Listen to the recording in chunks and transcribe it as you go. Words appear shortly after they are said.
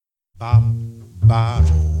Hey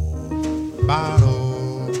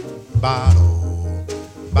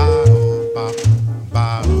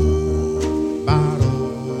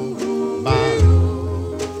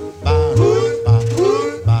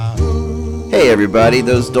everybody,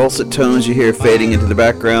 those dulcet tones you hear fading into the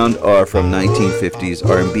background are from 1950s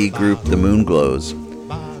R&B group The Moonglows.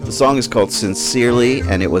 The song is called Sincerely,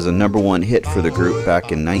 and it was a number one hit for the group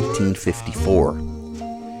back in 1954.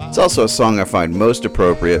 It's also a song I find most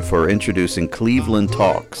appropriate for introducing Cleveland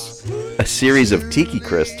Talks, a series of Tiki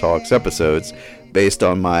Chris Talks episodes based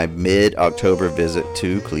on my mid-October visit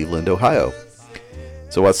to Cleveland, Ohio.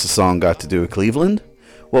 So what's the song got to do with Cleveland?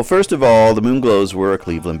 Well, first of all, the Moonglows were a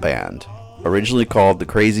Cleveland band. Originally called the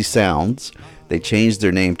Crazy Sounds, they changed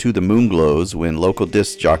their name to the Moonglows when local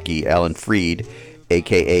disc jockey Alan Freed,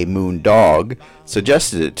 aka Moon Dog,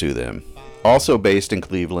 suggested it to them. Also based in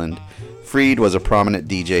Cleveland, Freed was a prominent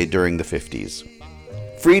DJ during the 50s.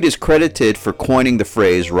 Freed is credited for coining the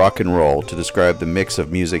phrase rock and roll to describe the mix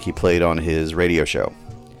of music he played on his radio show.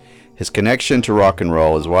 His connection to rock and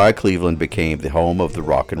roll is why Cleveland became the home of the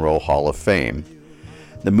Rock and Roll Hall of Fame.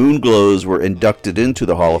 The Moonglows were inducted into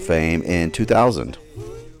the Hall of Fame in 2000.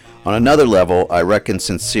 On another level, I reckon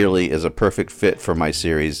Sincerely is a perfect fit for my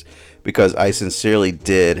series because I sincerely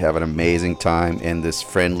did have an amazing time in this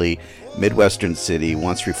friendly Midwestern city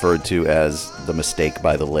once referred to as the Mistake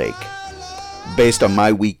by the Lake. Based on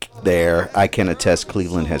my week there, I can attest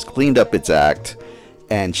Cleveland has cleaned up its act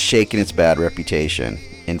and shaken its bad reputation.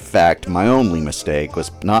 In fact, my only mistake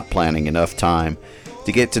was not planning enough time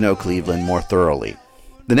to get to know Cleveland more thoroughly.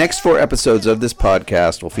 The next 4 episodes of this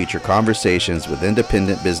podcast will feature conversations with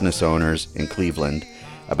independent business owners in Cleveland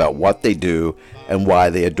about what they do and why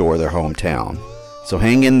they adore their hometown. So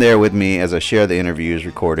hang in there with me as I share the interviews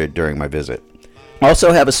recorded during my visit.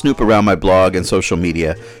 Also have a snoop around my blog and social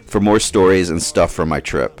media for more stories and stuff from my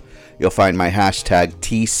trip. You'll find my hashtag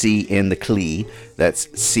TCInTheClee, that's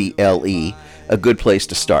CLE, a good place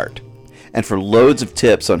to start. And for loads of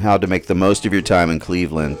tips on how to make the most of your time in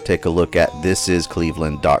Cleveland, take a look at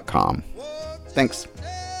thisiscleveland.com. Thanks.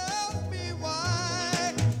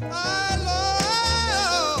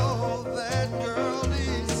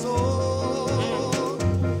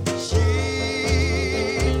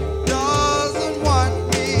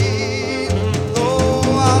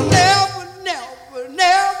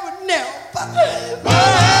 Bye.